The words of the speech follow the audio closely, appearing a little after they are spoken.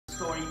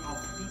story of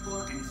people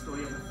and a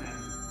story of a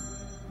family.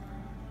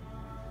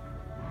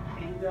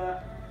 And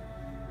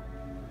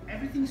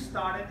everything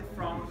started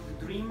from the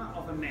dream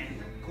of a man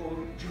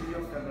called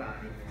Giulio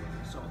Ferrari.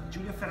 So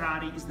Giulio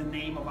Ferrari is the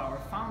name of our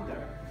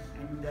founder,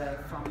 and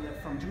from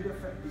Giulio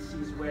Ferrari, this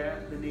is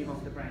where the name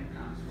of the brand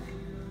comes from.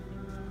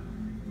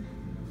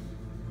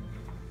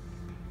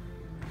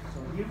 So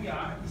here we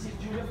are, this is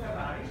Giulio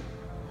Ferrari.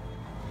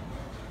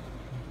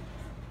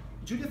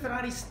 Giulio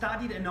Ferrari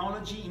studied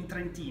enology in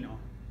Trentino,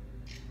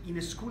 in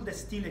a school that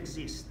still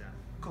exists,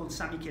 called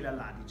San Michele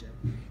all'Adige.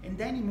 And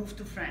then he moved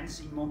to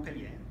France in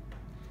Montpellier,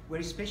 where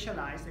he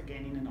specialized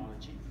again in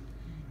enology.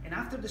 And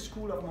after the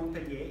school of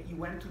Montpellier, he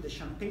went to the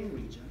Champagne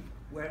region,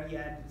 where he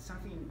had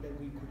something that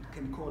we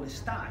can call a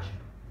stage.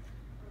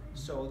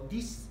 So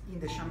this, in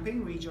the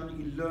Champagne region,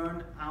 he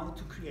learned how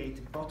to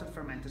create bottle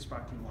fermented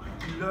sparkling wine.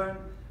 He learned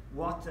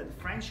what the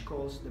French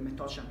calls the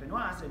méthode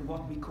champenoise and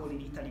what we call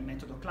in Italy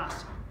metodo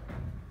classico.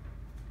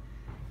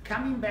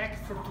 Coming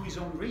back to his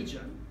own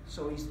region,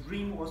 so his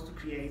dream was to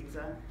create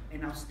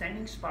an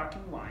outstanding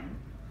sparkling wine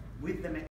with the